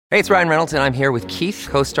Hey, it's Ryan Reynolds, and I'm here with Keith,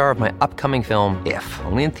 co-star of my upcoming film, If,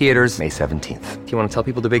 only in theaters May 17th. Do you want to tell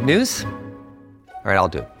people the big news? All right, I'll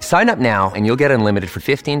do it. Sign up now and you'll get unlimited for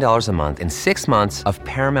 $15 a month and 6 months of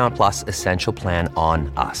Paramount Plus Essential Plan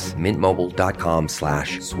on us.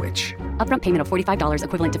 Mintmobile.com/switch. Upfront payment of $45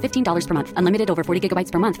 equivalent to $15 per month. Unlimited over 40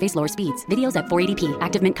 gigabytes per month. Face lower speeds. Videos at 480p.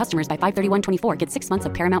 Active Mint customers by 531.24 get 6 months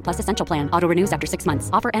of Paramount Plus Essential Plan. Auto renews after 6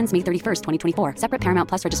 months. Offer ends May 31st, 2024. Separate Paramount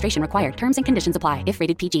Plus registration required. Terms and conditions apply if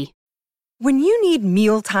rated PG. When you need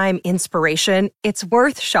mealtime inspiration, it's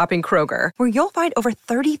worth shopping Kroger, where you'll find over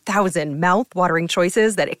 30,000 mouth-watering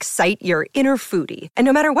choices that excite your inner foodie. And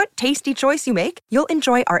no matter what tasty choice you make, you'll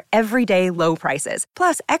enjoy our everyday low prices,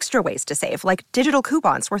 plus extra ways to save, like digital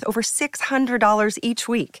coupons worth over $600 each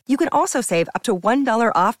week. You can also save up to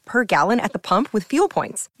 $1 off per gallon at the pump with fuel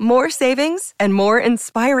points. More savings and more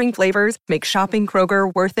inspiring flavors make shopping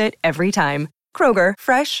Kroger worth it every time. Kroger,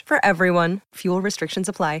 fresh for everyone. Fuel restrictions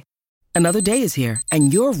apply. Another day is here,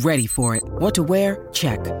 and you're ready for it. What to wear?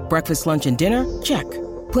 Check. Breakfast, lunch, and dinner? Check.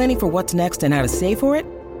 Planning for what's next and how to save for it?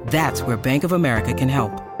 That's where Bank of America can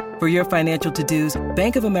help. For your financial to-dos,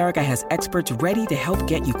 Bank of America has experts ready to help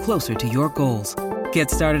get you closer to your goals.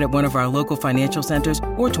 Get started at one of our local financial centers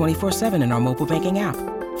or 24/7 in our mobile banking app.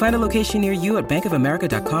 Find a location near you at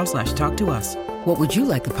bankofamerica.com/talktous. What would you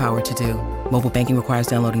like the power to do? Mobile banking requires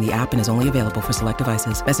downloading the app and is only available for select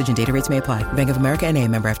devices. Message and data rates may apply. Bank of America N.A.,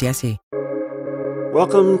 member FDIC.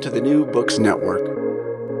 Welcome to the New Books Network.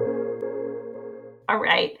 All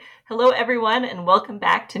right. Hello, everyone, and welcome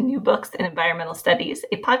back to New Books in Environmental Studies,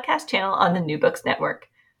 a podcast channel on the New Books Network.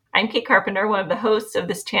 I'm Kate Carpenter, one of the hosts of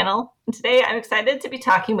this channel, and today I'm excited to be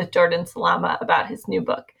talking with Jordan Salama about his new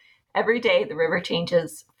book, Every Day the River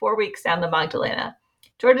Changes, 4 Weeks Down the Magdalena.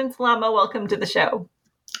 Jordan Salama, welcome to the show.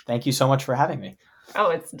 Thank you so much for having me. Oh,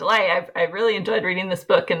 it's a delight. I've really enjoyed reading this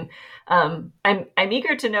book, and I'm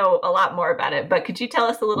eager to know a lot more about it. But could you tell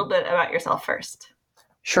us a little bit about yourself first?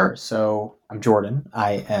 Sure. So I'm Jordan.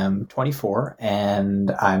 I am 24,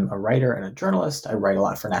 and I'm a writer and a journalist. I write a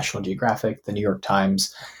lot for National Geographic, the New York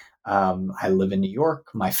Times. I live in New York.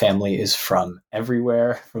 My family is from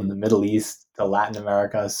everywhere, from the Middle East to Latin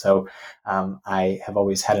America. So I have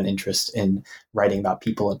always had an interest in writing about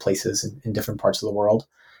people and places in different parts of the world.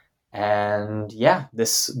 And yeah,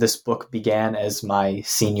 this book began as my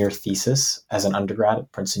senior thesis as an undergrad at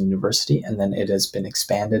Princeton University, and then it has been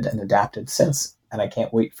expanded and adapted since. And I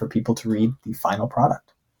can't wait for people to read the final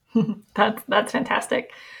product. That's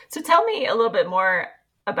fantastic. So tell me a little bit more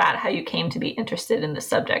about how you came to be interested in this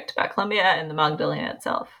subject about Colombia and the Magdalena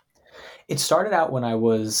itself. It started out when I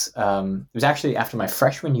was, it was actually after my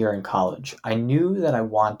freshman year in college. I knew that I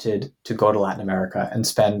wanted to go to Latin America and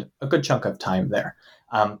spend a good chunk of time there.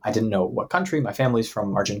 I didn't know what country. My family's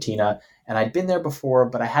from Argentina, and I'd been there before,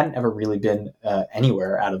 but I hadn't ever really been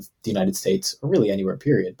anywhere out of the United States, or really anywhere,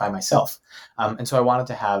 period, by myself. And so I wanted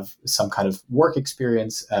to have some kind of work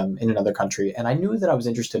experience in another country, and I knew that I was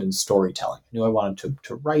interested in storytelling. I knew I wanted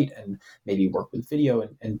to write and maybe work with video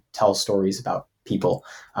and tell stories about people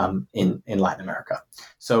in Latin America.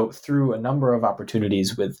 So through a number of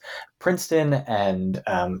opportunities with Princeton and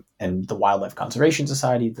the Wildlife Conservation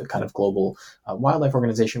Society, the kind of global wildlife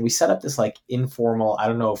organization, we set up this like informal, I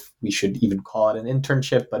don't know if we should even call it an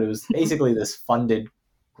internship, but it was basically this funded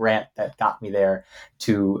grant that got me there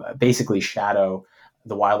to basically shadow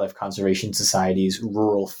the Wildlife Conservation Society's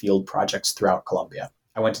rural field projects throughout Colombia.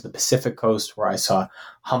 I went to the Pacific coast where I saw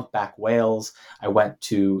humpback whales. I went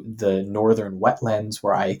to the northern wetlands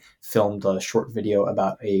where I filmed a short video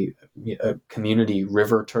about a community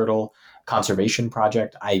river turtle conservation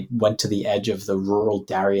project. I went to the edge of the rural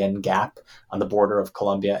Darien Gap on the border of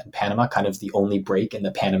Colombia and Panama, kind of the only break in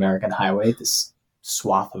the Pan American Highway, this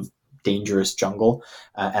swath of dangerous jungle.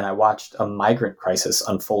 And I watched a migrant crisis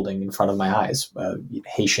unfolding in front of my eyes.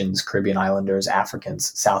 Haitians, Caribbean islanders,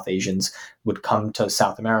 Africans, South Asians would come to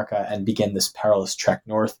South America and begin this perilous trek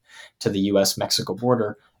north to the US-Mexico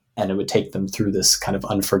border, and it would take them through this kind of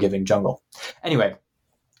unforgiving jungle. Anyway,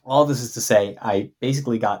 all this is to say, I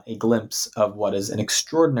basically got a glimpse of what is an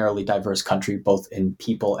extraordinarily diverse country, both in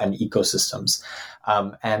people and ecosystems.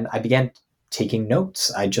 And I began taking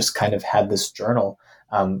notes. I just kind of had this journal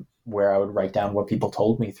where I would write down what people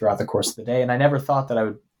told me throughout the course of the day. And I never thought that I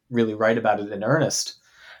would really write about it in earnest.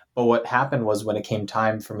 But what happened was when it came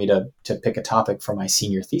time for me to pick a topic for my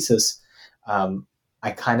senior thesis,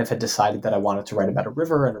 I kind of had decided that I wanted to write about a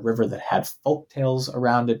river, and a river that had folk tales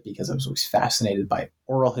around it, because I was always fascinated by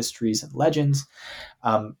oral histories and legends.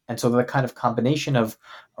 And so the kind of combination of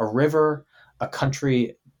a river, a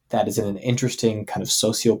country that is in an interesting kind of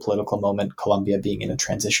socio-political moment, Colombia being in a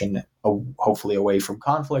transition, hopefully away from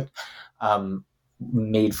conflict,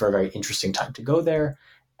 made for a very interesting time to go there.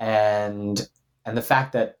 And the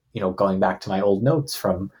fact that, going back to my old notes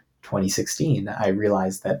from 2016, I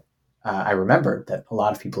realized that I remembered that a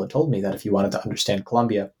lot of people had told me that if you wanted to understand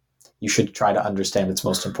Colombia, you should try to understand its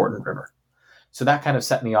most important river. So that kind of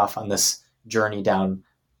set me off on this journey down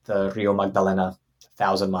the Rio Magdalena,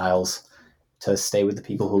 1,000 miles, to stay with the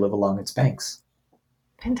people who live along its banks.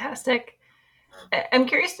 Fantastic. I'm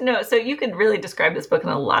curious to know, so you could really describe this book in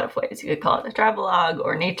a lot of ways. You could call it a travelogue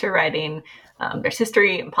or nature writing. There's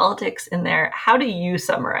history and politics in there. How do you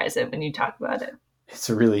summarize it when you talk about it? It's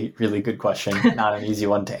a really, really good question. Not an easy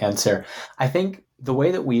one to answer. I think the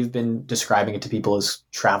way that we've been describing it to people is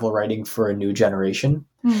travel writing for a new generation.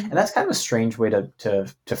 And that's kind of a strange way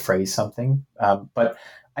to phrase something. But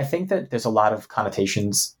I think that there's a lot of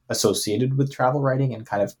connotations associated with travel writing and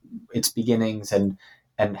kind of its beginnings and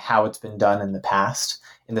how it's been done in the past,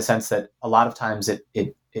 in the sense that a lot of times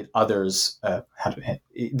it others,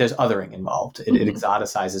 there's othering involved. It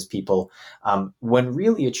exoticizes people, when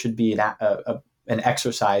really it should be an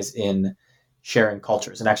exercise in sharing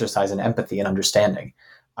cultures, an exercise in empathy and understanding.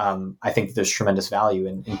 I think there's tremendous value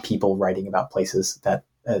in people writing about places that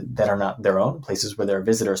are not their own, places where they're a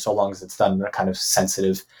visitor, so long as it's done in a kind of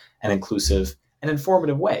sensitive and inclusive and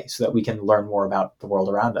informative way, so that we can learn more about the world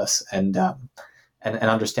around us and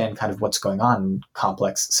understand kind of what's going on in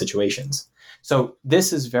complex situations. So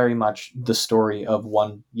this is very much the story of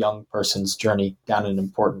one young person's journey down an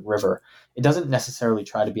important river. It doesn't necessarily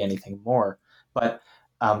try to be anything more, but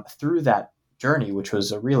through that journey, which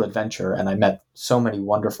was a real adventure, and I met so many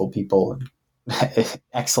wonderful people and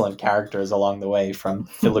excellent characters along the way, from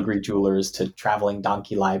filigree jewelers to traveling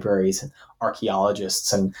donkey libraries and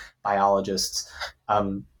archaeologists and biologists.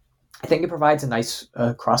 I think it provides a nice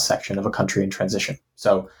cross-section of a country in transition.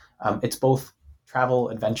 So it's both travel,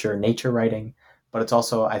 adventure, nature writing, but it's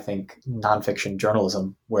also, I think, nonfiction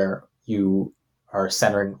journalism, where you are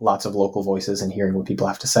centering lots of local voices and hearing what people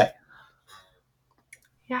have to say.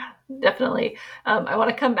 Yeah, definitely. I want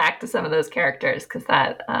to come back to some of those characters, because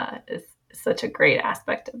that is such a great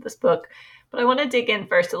aspect of this book. But I want to dig in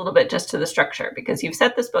first a little bit just to the structure, because you've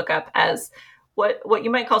set this book up as what you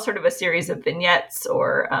might call sort of a series of vignettes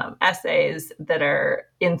or essays that are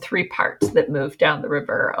in 3 parts that move down the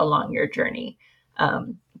river along your journey.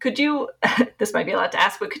 Could you, this might be a lot to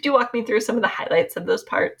ask, but could you walk me through some of the highlights of those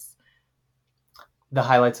parts? The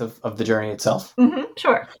highlights of the journey itself? Mm-hmm,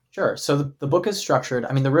 sure. Sure. So the book is structured.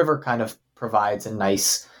 I mean, the river kind of provides a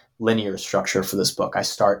nice linear structure for this book. I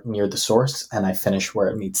start near the source and I finish where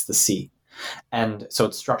it meets the sea. And so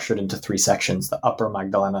it's structured into 3 sections: the upper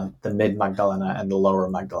Magdalena, the mid Magdalena, and the lower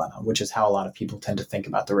Magdalena, which is how a lot of people tend to think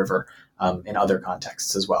about the river in other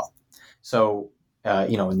contexts as well. So,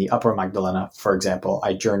 in the upper Magdalena, for example,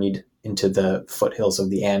 I journeyed into the foothills of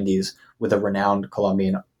the Andes with a renowned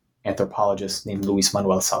Colombian anthropologist named Luis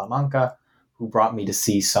Manuel Salamanca, who brought me to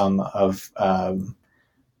see some of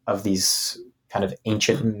these kind of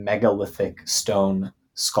ancient megalithic stone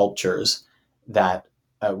sculptures that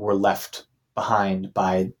were left behind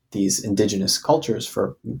by these indigenous cultures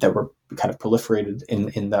that were kind of proliferated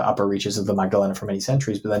in the upper reaches of the Magdalena for many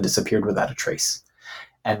centuries, but then disappeared without a trace.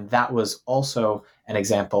 And that was also an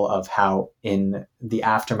example of how, in the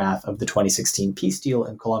aftermath of the 2016 peace deal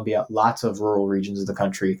in Colombia, lots of rural regions of the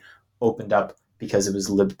country opened up because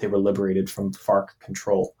they were liberated from FARC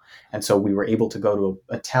control. And so we were able to go to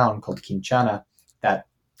a town called Quinchana that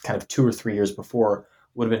kind of 2 or 3 years before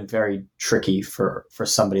would have been very tricky for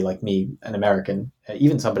somebody like me, an American,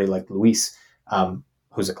 even somebody like Luis,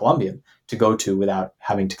 who's a Colombian, to go to without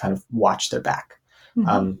having to kind of watch their back.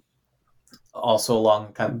 Mm-hmm. Also,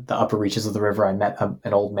 along kind of the upper reaches of the river, I met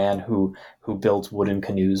an old man who builds wooden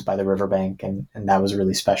canoes by the riverbank, and that was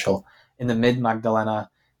really special. In the mid Magdalena,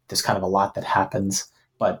 there's kind of a lot that happens,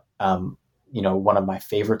 but one of my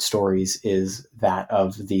favorite stories is that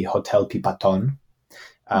of the Hotel Pipaton.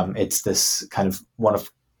 It's this kind of one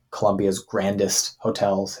of Colombia's grandest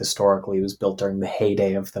hotels historically. It was built during the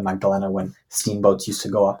heyday of the Magdalena, when steamboats used to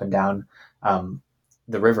go up and down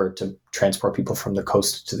the river to transport people from the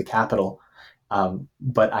coast to the capital.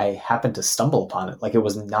 But I happened to stumble upon it. Like, it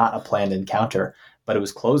was not a planned encounter, but it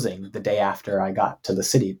was closing the day after I got to the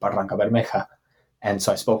city, Barranca Bermeja. And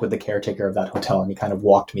so I spoke with the caretaker of that hotel, and he kind of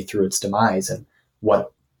walked me through its demise and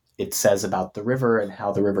what it says about the river and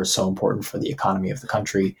how the river is so important for the economy of the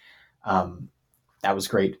country. That was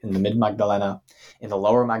great in the mid Magdalena. In the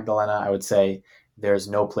lower Magdalena, I would say there's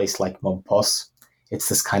no place like Mompos. It's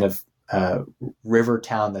this kind of river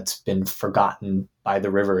town that's been forgotten by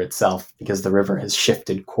the river itself, because the river has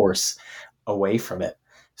shifted course away from it.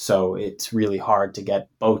 So it's really hard to get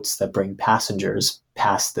boats that bring passengers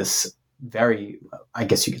past this very, I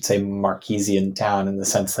guess you could say, Marquesian town, in the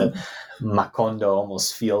sense that Macondo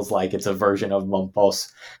almost feels like it's a version of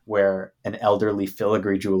Mompos, where an elderly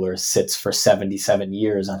filigree jeweler sits for 77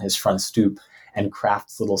 years on his front stoop and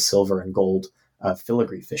crafts little silver and gold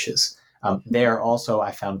filigree fishes. There also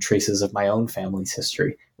I found traces of my own family's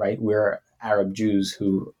history, right? We're Arab Jews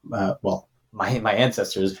who, my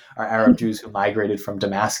ancestors are Arab Jews who migrated from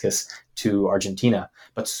Damascus to Argentina,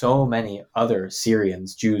 but so many other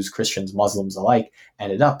Syrians, Jews, Christians, Muslims alike,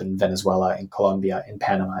 ended up in Venezuela, in Colombia, in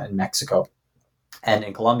Panama, in Mexico. And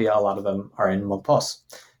in Colombia, a lot of them are in Mompos.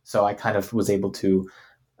 So I kind of was able to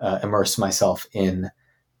immerse myself in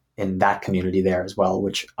that community there as well,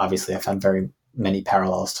 which obviously I found very many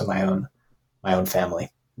parallels to my own family,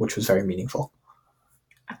 which was very meaningful.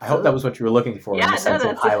 I hope that was what you were looking for. Yeah,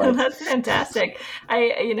 that's fantastic.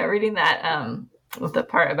 Reading that the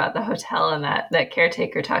part about the hotel, and that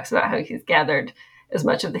caretaker talks about how he's gathered as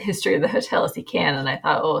much of the history of the hotel as he can. And I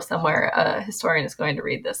thought, somewhere a historian is going to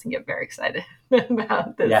read this and get very excited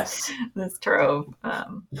about this, this trove.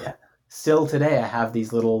 Yeah. Still today, I have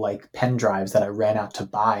these little pen drives that I ran out to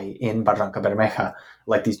buy in Barranca Bermeja,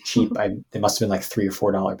 these cheap, they must have been $3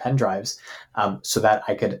 or $4 pen drives, so that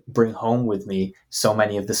I could bring home with me so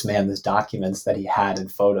many of this documents that he had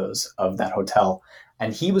and photos of that hotel.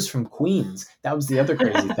 And he was from Queens. That was the other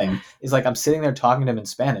crazy thing, is I'm sitting there talking to him in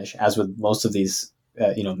Spanish, as with most of these,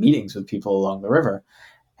 meetings with people along the river.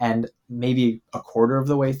 And maybe a quarter of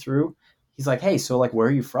the way through, he's like, hey, so where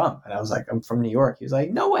are you from? And I was like, I'm from New York. He was like,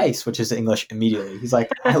 no way. Switches to English immediately. He's like,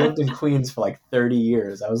 I lived in Queens for 30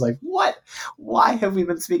 years. I was like, what? Why have we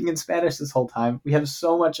been speaking in Spanish this whole time? We have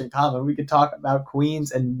so much in common. We could talk about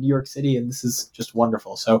Queens and New York City, and this is just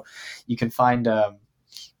wonderful. So you can find,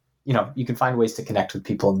 ways to connect with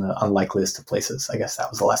people in the unlikeliest of places. I guess that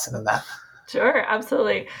was a lesson in that. Sure,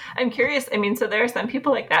 absolutely. I'm curious. So there are some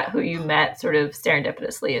people like that who you met sort of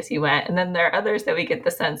serendipitously as you went. And then there are others that we get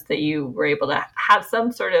the sense that you were able to have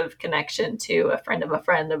some sort of connection to a friend of a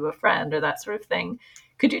friend of a friend, or that sort of thing.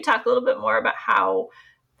 Could you talk a little bit more about how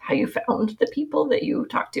you found the people that you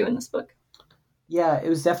talked to in this book? Yeah, it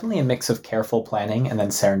was definitely a mix of careful planning and then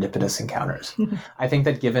serendipitous encounters. I think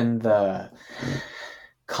that given the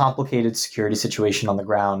complicated security situation on the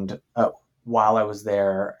ground, while I was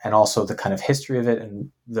there, and also the kind of history of it and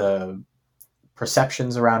the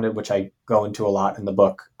perceptions around it, which I go into a lot in the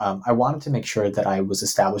book, I wanted to make sure that I was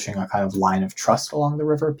establishing a kind of line of trust along the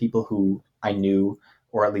river, people who I knew,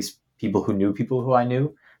 or at least people who knew people who I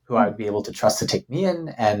knew, who I would be able to trust to take me in.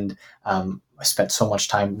 And I spent so much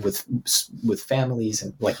time with families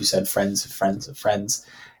and, like you said, friends of friends of friends.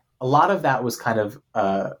 A lot of that was kind of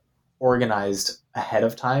organized ahead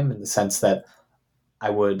of time, in the sense that I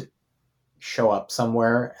would show up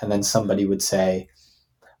somewhere and then somebody would say,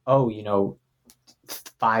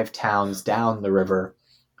 5 towns down the river,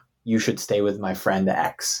 you should stay with my friend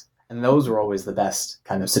X. And those were always the best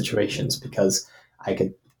kind of situations, because I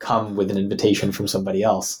could come with an invitation from somebody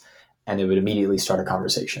else and it would immediately start a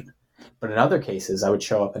conversation. But in other cases, I would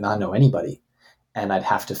show up and not know anybody, and I'd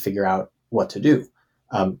have to figure out what to do.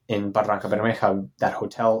 In Barranca Bermeja, that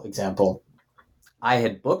hotel example, I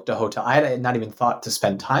had booked a hotel. I had not even thought to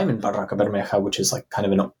spend time in Barranca Bermeja, which is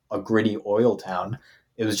kind of a gritty oil town.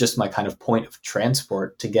 It was just my kind of point of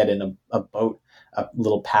transport to get in a boat, a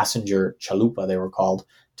little passenger chalupa, they were called,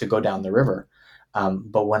 to go down the river.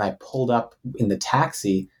 But when I pulled up in the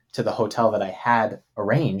taxi to the hotel that I had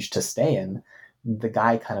arranged to stay in, the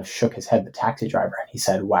guy kind of shook his head, the taxi driver, and he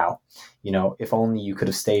said, wow, if only you could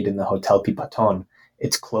have stayed in the Hotel Pipaton.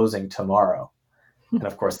 It's closing tomorrow. And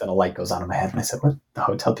of course, then a light goes on in my head. And I said, what? The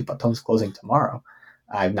Hotel Pipaton is closing tomorrow?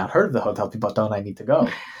 I've not heard of the Hotel Pipaton. I need to go.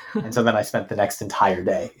 And so then I spent the next entire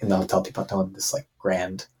day in the Hotel Pipaton, this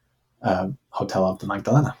grand hotel of the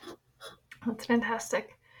Magdalena. That's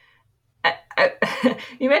fantastic.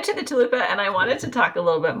 You mentioned the chalupa, and I wanted to talk a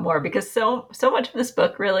little bit more, because so much of this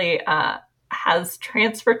book really has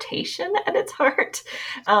transportation at its heart.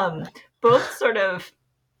 Both sort of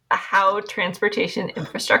how transportation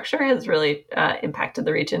infrastructure has really impacted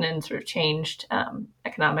the region and sort of changed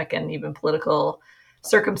economic and even political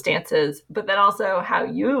circumstances, but then also how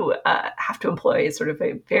you have to employ sort of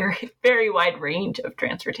a very, very wide range of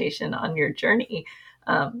transportation on your journey,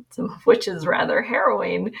 some of which is rather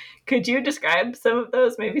harrowing. Could you describe some of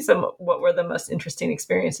those, maybe what were the most interesting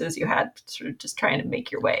experiences you had sort of just trying to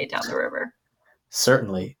make your way down the river?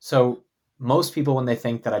 Certainly. So most people, when they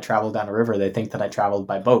think that I traveled down a river, they think that I traveled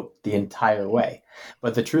by boat the entire way.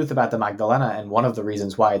 But the truth about the Magdalena, and one of the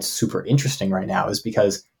reasons why it's super interesting right now, is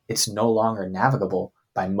because it's no longer navigable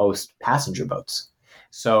by most passenger boats.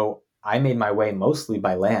 So I made my way mostly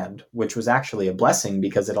by land, which was actually a blessing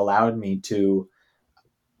because it allowed me to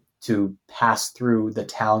pass through the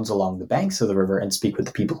towns along the banks of the river and speak with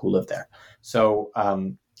the people who live there. So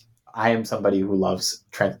I am somebody who loves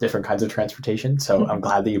different kinds of transportation. So I'm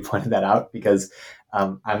glad that you pointed that out, because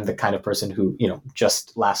I'm the kind of person who,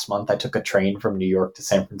 just last month I took a train from New York to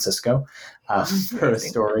San Francisco for a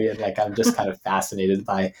story. And I'm just kind of fascinated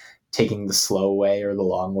by taking the slow way or the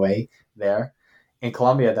long way there. In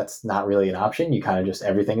Colombia, that's not really an option. You kind of just,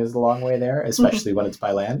 everything is the long way there, especially when it's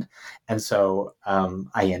by land. And so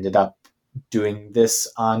I ended up doing this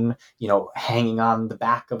on, hanging on the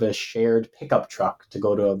back of a shared pickup truck to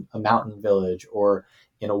go to a mountain village, or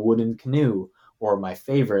in a wooden canoe, or my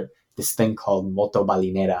favorite, this thing called moto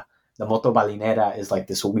balinera. The moto balinera is like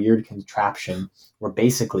this weird contraption where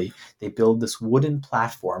basically they build this wooden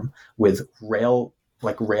platform with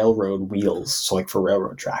railroad wheels. So like for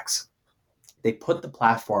railroad tracks. They put the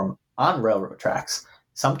platform on railroad tracks.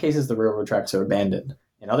 Some cases, the railroad tracks are abandoned.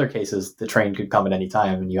 In other cases, the train could come at any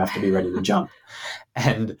time and you have to be ready to jump.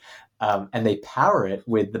 And they power it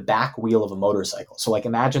with the back wheel of a motorcycle. So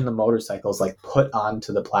imagine the motorcycle is put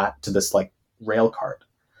onto to this rail cart.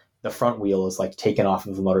 The front wheel is taken off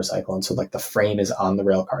of the motorcycle. And so the frame is on the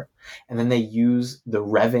rail cart. And then they use the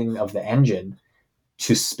revving of the engine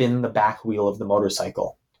to spin the back wheel of the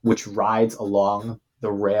motorcycle, which rides along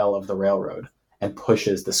the rail of the railroad and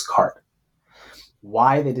pushes this cart.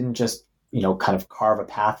 Why they didn't just, kind of carve a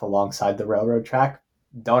path alongside the railroad track,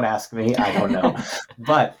 don't ask me, I don't know.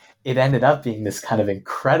 But it ended up being this kind of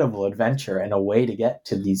incredible adventure and a way to get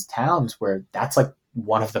to these towns where that's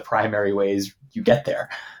one of the primary ways you get there.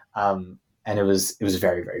 And it was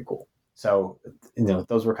very, very cool. So,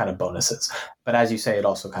 those were kind of bonuses. But as you say, it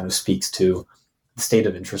also kind of speaks to the state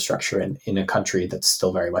of infrastructure in a country that's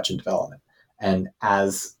still very much in development. And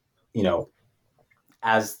as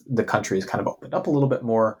the country has kind of opened up a little bit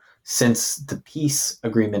more since the peace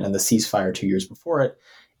agreement and the ceasefire 2 years before it,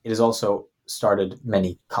 it has also started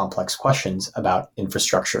many complex questions about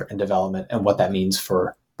infrastructure and development and what that means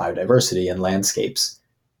for biodiversity and landscapes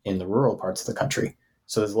in the rural parts of the country.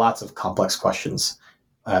 So there's lots of complex questions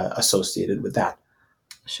associated with that.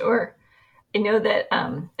 Sure. I know that,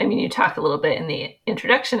 you talk a little bit in the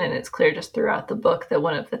introduction, and it's clear just throughout the book that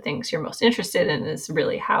one of the things you're most interested in is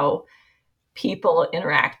really how people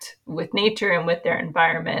interact with nature and with their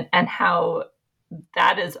environment, and how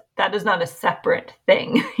that is not a separate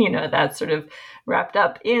thing, that's sort of wrapped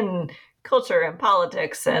up in culture and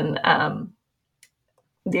politics and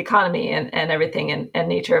the economy and everything. And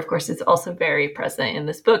nature, of course, is also very present in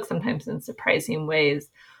this book, sometimes in surprising ways.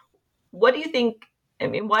 What do you think?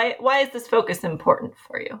 Why is this focus important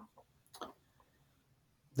for you?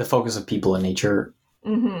 The focus of people and nature.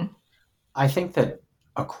 Mm-hmm. I think that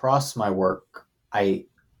across my work, I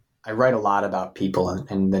write a lot about people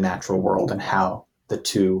and the natural world and how the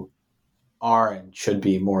two are and should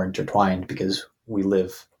be more intertwined, because we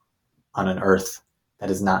live on an earth that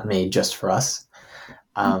is not made just for us.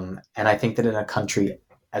 And I think that in a country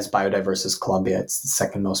as biodiverse as Colombia, it's the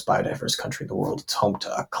second most biodiverse country in the world. It's home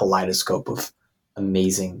to a kaleidoscope of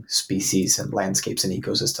amazing species and landscapes and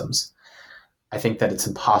ecosystems. I think that it's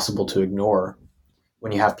impossible to ignore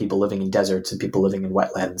when you have people living in deserts and people living in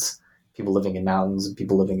wetlands, people living in mountains and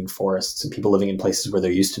people living in forests and people living in places where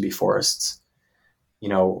there used to be forests.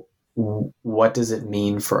 What does it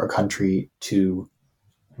mean for a country to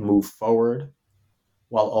move forward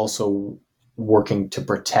while also working to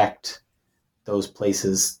protect those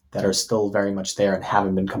places that are still very much there and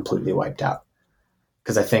haven't been completely wiped out?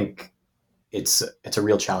 Because I think it's a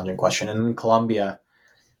real challenging question. And in Colombia,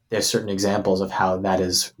 there's certain examples of how that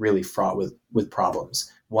is really fraught with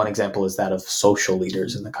problems. One example is that of social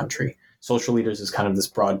leaders in the country. Social leaders is kind of this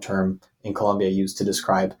broad term in Colombia used to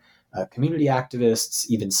describe community activists,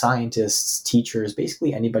 even scientists, teachers,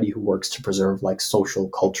 basically anybody who works to preserve social,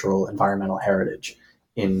 cultural, environmental heritage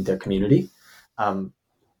in their community.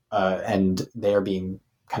 And they are being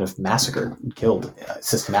kind of massacred, killed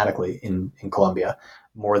systematically in Colombia.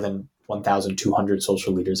 More than 1,200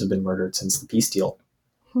 social leaders have been murdered since the peace deal.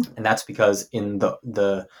 And that's because in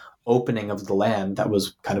the opening of the land that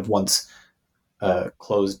was kind of once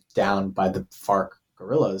closed down by the FARC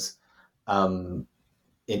guerrillas,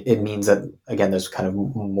 it means that, again, there's kind of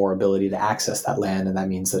more ability to access that land. And that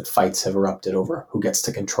means that fights have erupted over who gets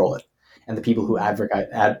to control it. And the people who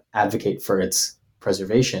advocate for its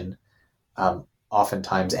preservation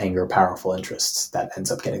oftentimes anger powerful interests that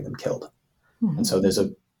ends up getting them killed. Mm-hmm. And so there's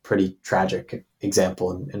a pretty tragic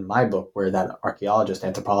example in my book where that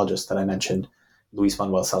anthropologist that I mentioned, Luis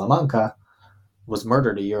Manuel Salamanca, was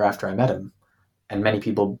murdered a year after I met him. And many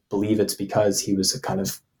people believe it's because he was a kind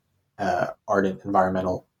of ardent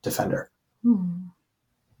environmental defender.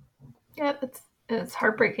 Yeah, it's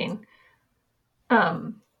heartbreaking.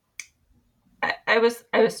 I was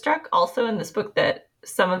struck also in this book that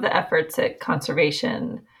some of the efforts at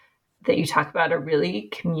conservation that you talk about are really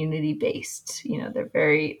community based.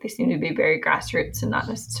 They seem to be very grassroots and not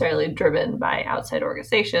necessarily driven by outside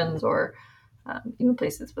organizations or even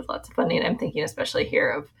places with lots of funding. I'm thinking especially here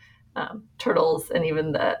of turtles, and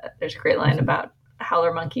even there's a great line about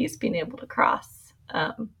howler monkeys being able to cross.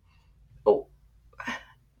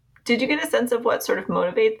 Did you get a sense of what sort of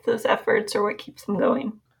motivates those efforts or what keeps them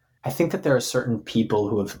going? I think that there are certain people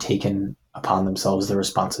who have taken upon themselves the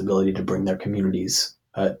responsibility to bring their communities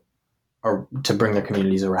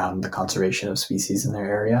around the conservation of species in their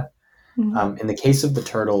area. In the case of the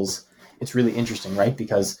turtles, it's really interesting, right?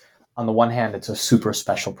 Because on the one hand, it's a super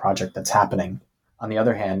special project that's happening. On the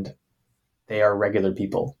other hand, they are regular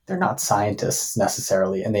people. They're not scientists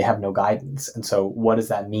necessarily, and they have no guidance. And so what does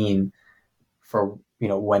that mean for,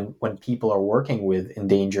 when people are working with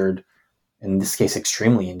endangered, in this case,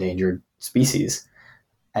 extremely endangered species,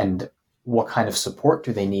 and what kind of support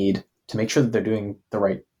do they need to make sure that they're doing the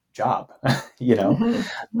right job?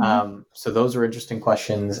 So those are interesting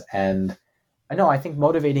questions. And I think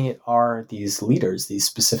motivating it are these leaders, these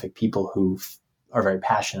specific people who are very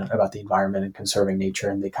passionate about the environment and conserving nature,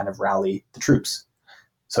 and they kind of rally the troops,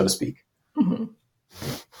 so to speak. Mm-hmm.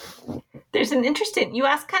 You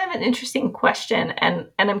asked kind of an interesting question, and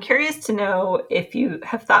I'm curious to know if you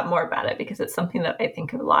have thought more about it, because it's something that I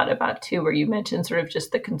think a lot about too, where you mentioned sort of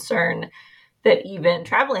just the concern that even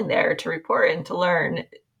traveling there to report and to learn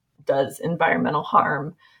does environmental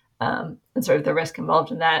harm, and sort of the risk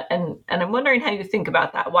involved in that. And I'm wondering how you think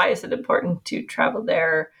about that. Why is it important to travel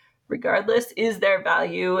there regardless? Is there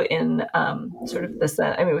value in sort of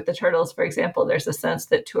with the turtles, for example, there's a sense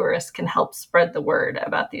that tourists can help spread the word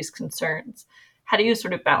about these concerns. How do you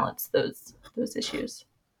sort of balance those issues?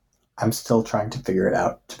 I'm still trying to figure it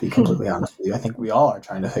out, to be completely honest with you. I think we all are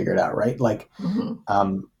trying to figure it out, right? Like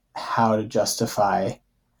how to justify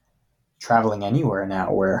traveling anywhere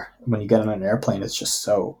now where when you get on an airplane, it's just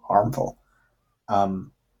so harmful.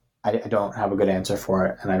 I don't have a good answer for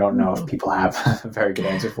it, and I don't know if people have a very good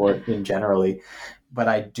answer for it in generally, but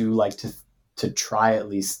I do like to try, at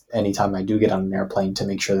least anytime I do get on an airplane, to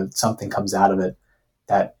make sure that something comes out of it.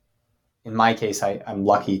 That in my case, I'm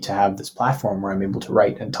lucky to have this platform where I'm able to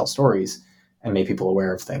write and tell stories and make people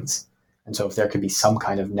aware of things. And so if there could be some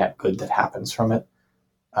kind of net good that happens from it,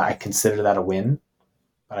 I consider that a win,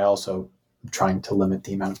 but I also am trying to limit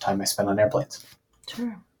the amount of time I spend on airplanes.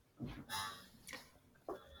 Sure.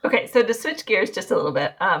 Okay, so to switch gears just a little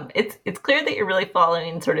bit, it's clear that you're really following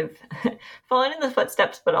in the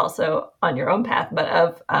footsteps, but also on your own path, but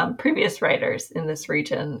of previous writers in this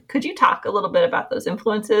region. Could you talk a little bit about those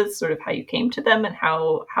influences, sort of how you came to them and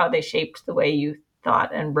how they shaped the way you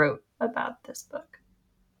thought and wrote about this book?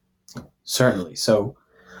 Certainly. So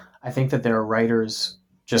I think that there are writers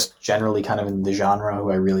just generally kind of in the genre who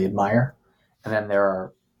I really admire. And then there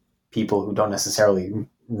are people who don't necessarily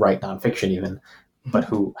write nonfiction even, but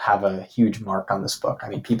who have a huge mark on this book. I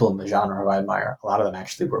mean, people in the genre who I admire, a lot of them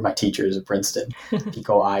actually were my teachers at Princeton,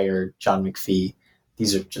 Pico Iyer, John McPhee.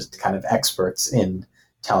 These are just kind of experts in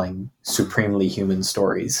telling supremely human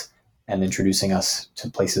stories and introducing us to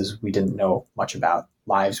places we didn't know much about,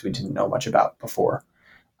 lives we didn't know much about before.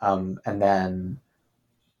 And then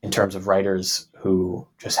in terms of writers who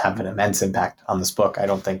just have an immense impact on this book, I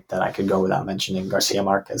don't think that I could go without mentioning Garcia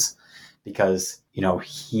Marquez, because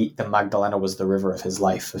the Magdalena was the river of his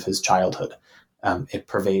life, of his childhood. It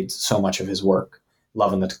pervades so much of his work.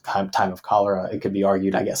 Love in the Time of Cholera. It could be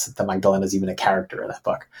argued, I guess, that the Magdalena is even a character in that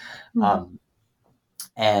book. Mm-hmm.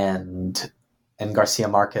 And Garcia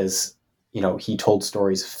Marquez, he told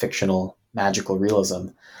stories of fictional, magical realism.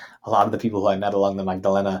 A lot of the people who I met along the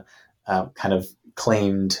Magdalena kind of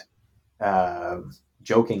claimed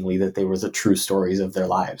jokingly that they were the true stories of their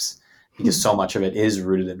lives, because so much of it is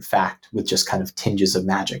rooted in fact, with just kind of tinges of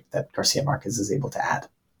magic that Garcia Marquez is able to add.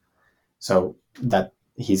 So that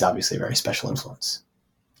he's obviously a very special influence.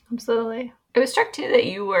 Absolutely. I was struck too that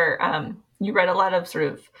you were you read a lot of sort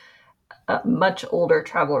of much older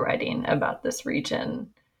travel writing about this region.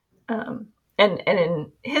 And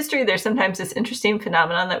in history, there's sometimes this interesting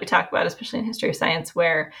phenomenon that we talk about, especially in history of science,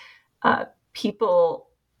 where people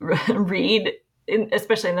read,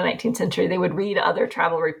 especially in the 19th century, they would read other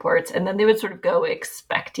travel reports and then they would sort of go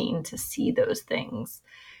expecting to see those things.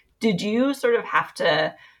 Did you sort of have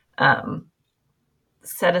to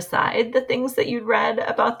set aside the things that you'd read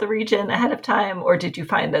about the region ahead of time, or did you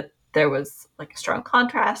find that there was like a strong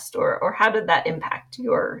contrast, or how did that impact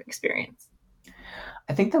your experience?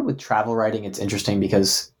 I think that with travel writing, it's interesting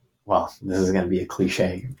because, well, this is going to be a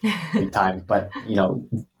cliche big time, but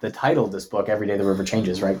the title of this book, Every Day the River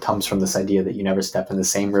Changes, right, comes from this idea that you never step in the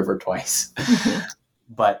same river twice.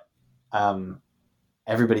 But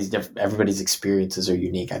everybody's different. Everybody's experiences are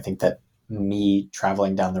unique. I think that me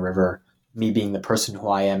traveling down the river, me being the person who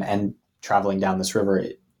I am and traveling down this river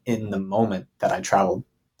in the moment that I traveled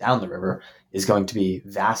down the river is going to be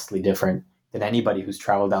vastly different than anybody who's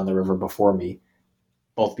traveled down the river before me,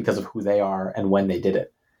 both because of who they are and when they did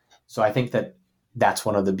it. So I think that that's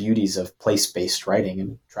one of the beauties of place-based writing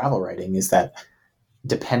and travel writing, is that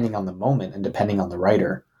depending on the moment and depending on the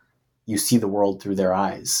writer, you see the world through their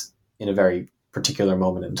eyes in a very particular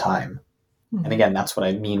moment in time. Mm-hmm. And again, that's what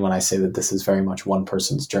I mean when I say that this is very much one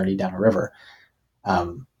person's journey down a river.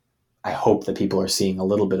 I hope that people are seeing a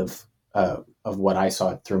little bit of what I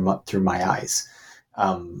saw through my eyes.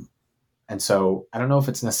 And so I don't know if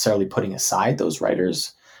it's necessarily putting aside those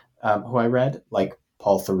writers who I read, like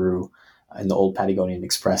Paul Theroux in the Old Patagonian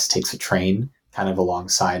Express takes a train kind of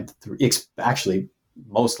alongside, actually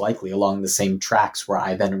most likely along the same tracks where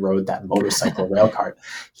I then rode that motorcycle rail cart.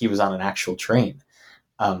 He was on an actual train.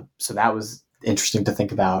 So that was interesting to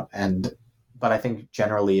think about. But I think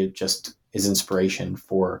generally it just is inspiration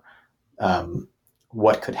for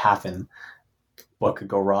what could happen, what could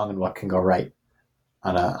go wrong, and what can go right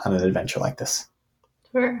on an adventure like this.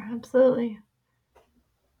 Sure, absolutely.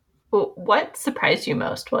 Well, what surprised you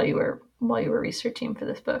most while you were researching for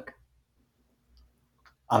this book?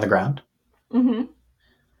 On the ground? Mm-hmm.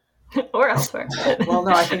 Or elsewhere. Well,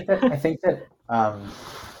 no, I think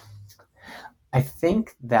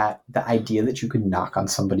that the idea that you could knock on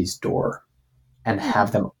somebody's door and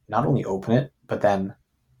have them not only open it, but then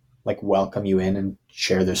like welcome you in and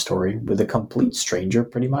share their story with a complete stranger,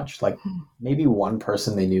 pretty much. Like maybe one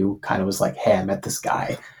person they knew kind of was like, hey, I met this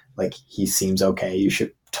guy. Like, he seems okay. You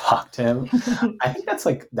should talk to him. I think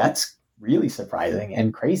that's really surprising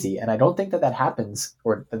and crazy. And I don't think that happens,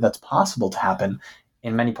 or that's possible to happen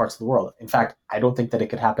in many parts of the world. In fact, I don't think that it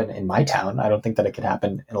could happen in my town. I don't think that it could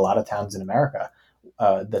happen in a lot of towns in America,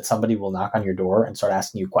 that somebody will knock on your door and start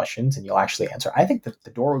asking you questions and you'll actually answer. I think that the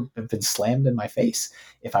door would have been slammed in my face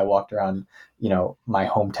if I walked around, my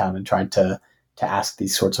hometown and tried to ask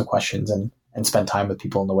these sorts of questions and spend time with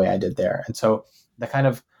people in the way I did there. And so the kind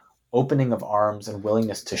of opening of arms and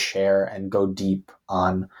willingness to share and go deep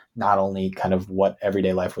on not only kind of what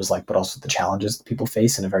everyday life was like, but also the challenges that people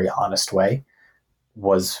face in a very honest way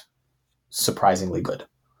was surprisingly good.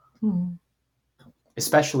 Mm-hmm.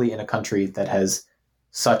 Especially in a country that has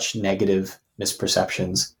such negative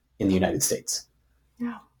misperceptions in the United States.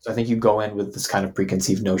 Yeah. So I think you go in with this kind of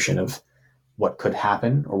preconceived notion of what could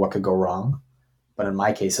happen or what could go wrong. But in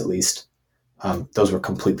my case, at least, those were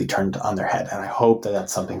completely turned on their head. And I hope that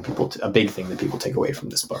that's something a big thing that people take away from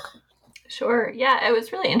this book. Sure. Yeah, I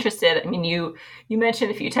was really interested. I mean, you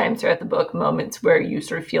mentioned a few times throughout the book moments where you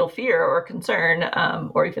sort of feel fear or concern,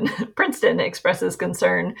 or even Princeton expresses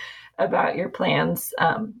concern about your plans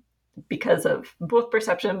because of both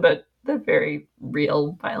perception, but the very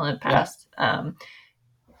real violent past. Yeah.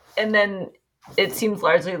 And then it seems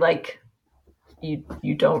largely like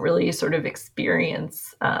you don't really sort of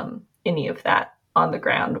experience any of that on the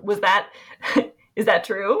ground. Was that... Is that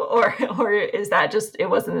true? Or is that just, it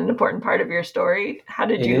wasn't an important part of your story? How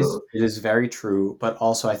did you... It is very true. But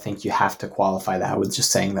also I think you have to qualify that with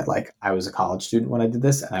just saying that, like, I was a college student when I did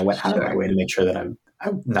this and I went out of my way to make sure that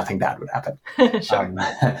nothing bad would happen. Sure.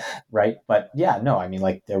 Right. But yeah, no, I mean,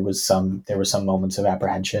 like there were some moments of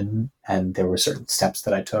apprehension, and there were certain steps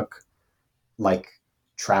that I took, like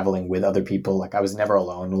traveling with other people. Like I was never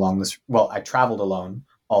alone along this. Well, I traveled alone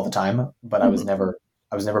all the time, but I was never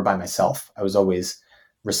by myself. I was always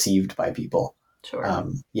received by people. Sure.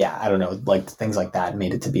 I don't know, like things like that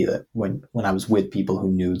made it to be that when I was with people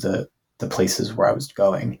who knew the places where I was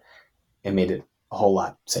going, it made it a whole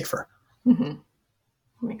lot safer. Mm-hmm.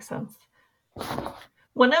 Makes sense.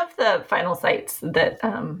 One of the final sites that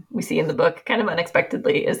we see in the book, kind of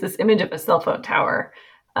unexpectedly, is this image of a cell phone tower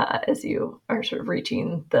as you are sort of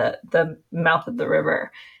reaching the mouth of the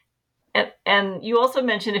river. And you also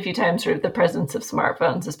mentioned a few times sort of the presence of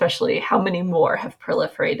smartphones, especially how many more have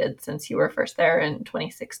proliferated since you were first there in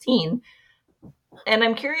 2016. And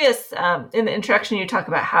I'm curious, in the introduction, you talk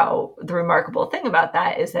about how the remarkable thing about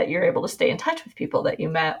that is that you're able to stay in touch with people that you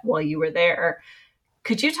met while you were there.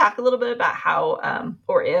 Could you talk a little bit about how,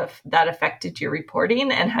 or if that affected your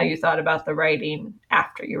reporting and how you thought about the writing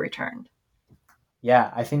after you returned?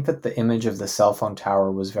 Yeah, I think that the image of the cell phone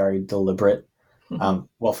tower was very deliberate.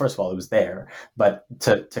 Well, first of all, it was there, but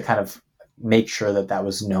to kind of make sure that that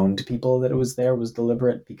was known to people that it was there was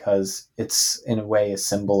deliberate, because it's in a way a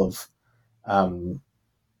symbol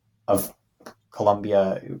of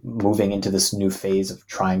Colombia moving into this new phase of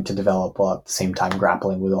trying to develop while at the same time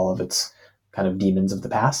grappling with all of its kind of demons of the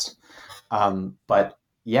past. But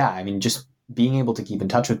yeah, I mean, just being able to keep in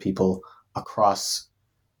touch with people across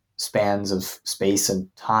spans of space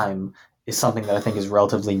and time is something that I think is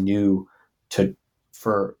relatively new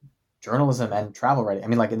for journalism and travel writing. I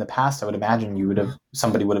mean, like in the past, I would imagine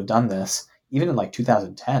somebody would have done this even in like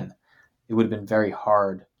 2010. It would have been very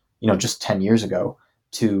hard, just 10 years ago,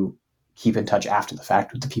 to keep in touch after the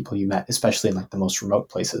fact with the people you met, especially in like the most remote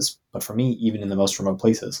places. But for me, even in the most remote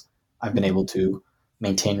places, I've been able to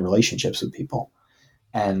maintain relationships with people.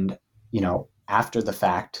 And, after the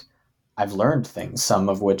fact, I've learned things, some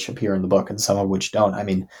of which appear in the book and some of which don't. I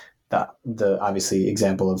mean, the obviously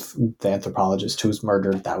example of the anthropologist who was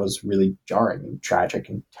murdered, that was really jarring and tragic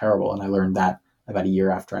and terrible. And I learned that about a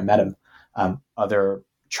year after I met him. Other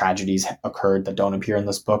tragedies occurred that don't appear in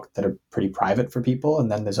this book that are pretty private for people.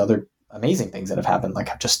 And then there's other amazing things that have happened. Like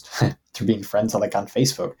I've just, through being friends on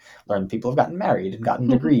Facebook, learned people have gotten married and gotten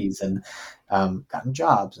degrees and gotten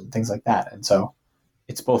jobs and things like that. And so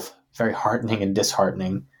it's both very heartening and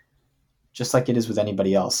disheartening, just like it is with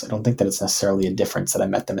anybody else. I don't think that it's necessarily a difference that I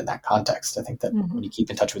met them in that context. I think that when you keep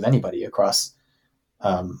in touch with anybody across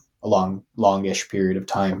a longish period of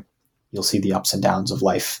time, you'll see the ups and downs of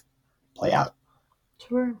life play out.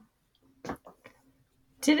 Sure.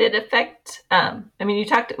 Did it affect, you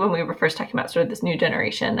talked when we were first talking about sort of this new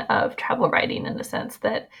generation of travel writing, in the sense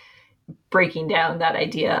that breaking down that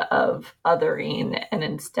idea of othering and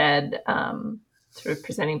instead sort of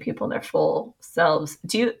presenting people in their full selves.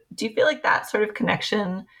 Do you feel like that sort of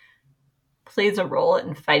connection plays a role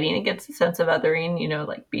in fighting against the sense of othering,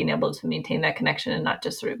 like being able to maintain that connection and not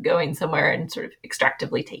just sort of going somewhere and sort of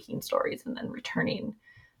extractively taking stories and then returning,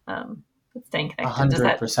 but staying connected?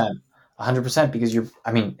 100%, because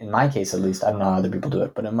in my case, at least, I don't know how other people do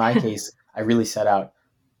it, but in my case, I really set out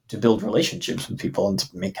to build relationships with people and to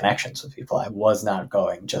make connections with people. I was not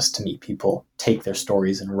going just to meet people, take their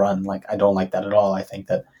stories and run. Like, I don't like that at all. I think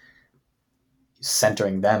that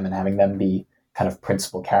centering them and having them be kind of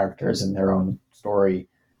principal characters in their own story,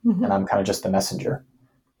 and I'm kind of just the messenger,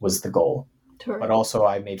 was the goal. Sure. But also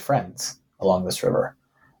I made friends along this river.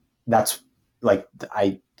 That's like,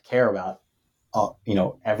 I care about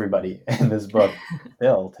everybody in this book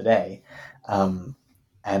still today.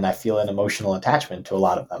 And I feel an emotional attachment to a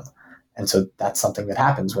lot of them. And so that's something that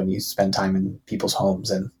happens when you spend time in people's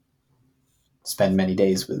homes and spend many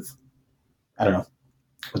days with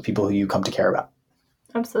people who you come to care about.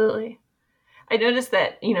 Absolutely. I noticed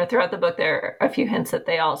that, throughout the book, there are a few hints that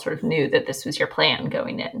they all sort of knew that this was your plan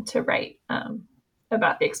going in to write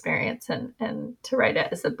about the experience and to write it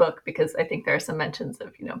as a book, because I think there are some mentions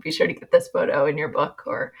of, be sure to get this photo in your book,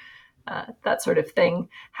 or that sort of thing.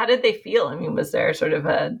 How did they feel? I mean, was there sort of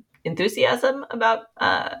a enthusiasm about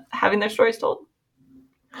having their stories told?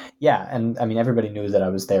 Yeah. And everybody knew that I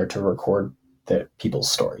was there to record the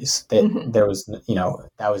people's stories. There was,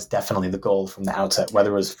 that was definitely the goal from the outset,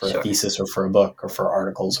 whether it was for a thesis or for a book or for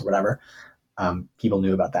articles or whatever. People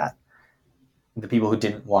knew about that. The people who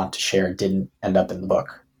didn't want to share didn't end up in the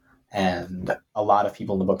book. And a lot of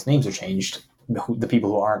people in the book's names are changed. The people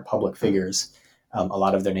who aren't public figures, a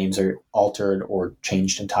lot of their names are altered or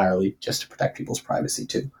changed entirely just to protect people's privacy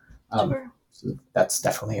too. Sure. So that's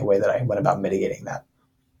definitely a way that I went about mitigating that.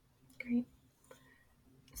 Great.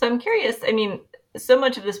 So I'm curious, so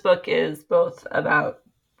much of this book is both about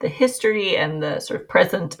the history and the sort of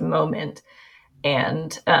present moment,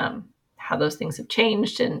 and how those things have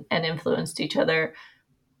changed and influenced each other.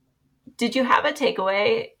 Did you have a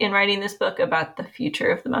takeaway in writing this book about the future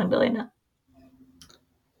of the Magdalena?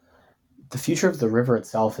 The future of the river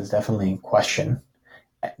itself is definitely in question.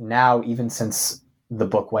 Now, even since the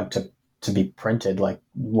book went to be printed, like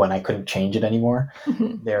when I couldn't change it anymore,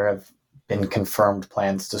 there have been confirmed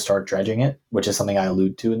plans to start dredging it, which is something I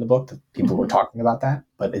allude to in the book, that people were talking about that,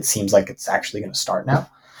 but it seems like it's actually going to start now.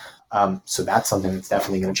 So that's something that's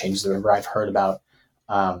definitely going to change the river. I've heard about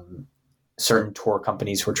certain tour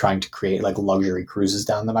companies who are trying to create like luxury cruises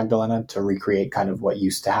down the Magdalena to recreate kind of what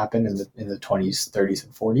used to happen in the 20s, 30s,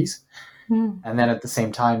 and 40s. And then at the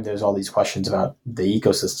same time, there's all these questions about the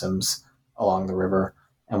ecosystems along the river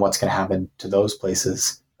and what's going to happen to those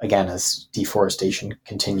places, again, as deforestation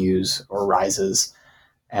continues or rises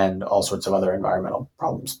and all sorts of other environmental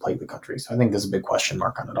problems plague the country. So I think there's a big question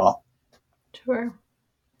mark on it all. Sure.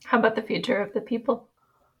 How about the future of the people?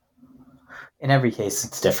 In every case,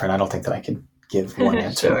 it's different. I don't think that I could give one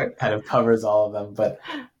answer that kind of covers all of them. But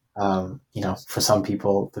For some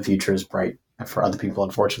people, the future is bright. And for other people,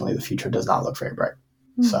 unfortunately, the future does not look very bright.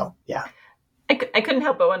 Mm-hmm. So, yeah. I couldn't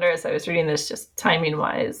help but wonder as I was reading this, just timing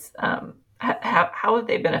wise, how have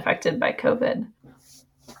they been affected by COVID?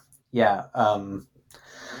 Yeah. Well,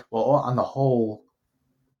 on the whole,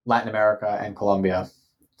 Latin America and Colombia,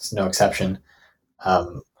 it's no exception,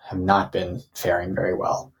 have not been faring very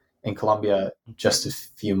well. In Colombia, just a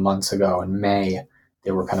few months ago in May,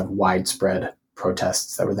 there were kind of widespread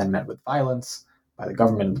protests that were then met with violence by the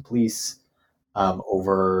government and the police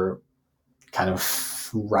over kind of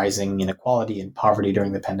rising inequality and poverty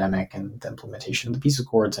during the pandemic and the implementation of the peace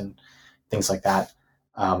accords and things like that,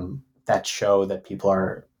 that show that people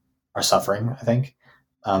are suffering, I think,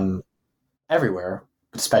 everywhere,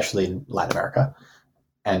 but especially in Latin America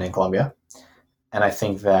and in Colombia. And I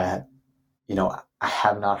think that, I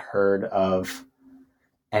have not heard of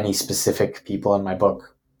any specific people in my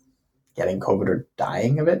book getting COVID or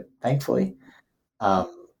dying of it, thankfully.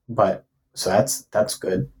 But so that's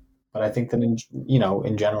good. But I think that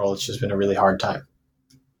in general, it's just been a really hard time.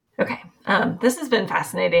 Okay. This has been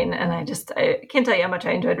fascinating. And I can't tell you how much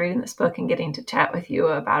I enjoyed reading this book and getting to chat with you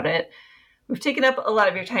about it. We've taken up a lot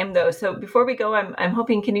of your time though. So before we go, I'm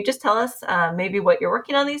hoping, can you just tell us maybe what you're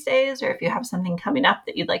working on these days, or if you have something coming up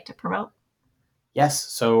that you'd like to promote? Yes.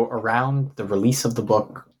 So around the release of the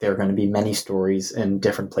book, there are going to be many stories in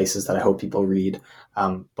different places that I hope people read,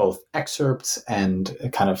 both excerpts and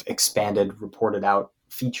kind of expanded, reported out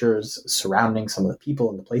features surrounding some of the people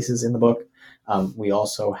and the places in the book. We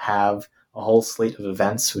also have a whole slate of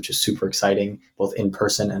events, which is super exciting, both in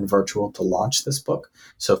person and virtual, to launch this book.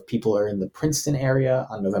 So if people are in the Princeton area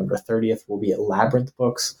on November 30th, we'll be at Labyrinth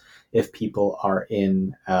Books. If people are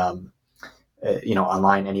in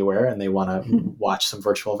online anywhere and they want to watch some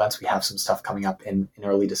virtual events, we have some stuff coming up in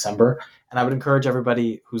early December. And I would encourage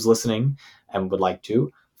everybody who's listening and would like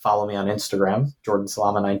to follow me on Instagram, Jordan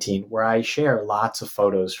Salama 19, where I share lots of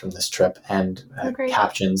photos from this trip and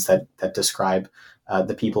captions that describe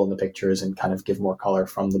the people in the pictures and kind of give more color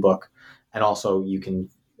from the book. And also you can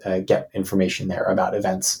get information there about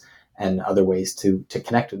events and other ways to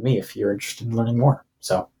connect with me if you're interested in learning more.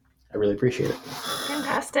 So I really appreciate it.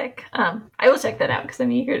 Fantastic. I will check that out because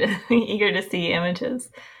I'm eager to see images.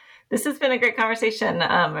 This has been a great conversation.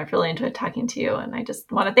 I've really enjoyed talking to you, and I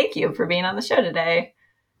just want to thank you for being on the show today.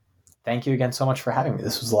 Thank you again so much for having me.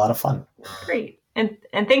 This was a lot of fun. Great. And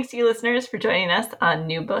thanks to you listeners for joining us on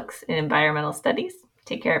New Books in Environmental Studies.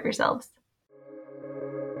 Take care of yourselves.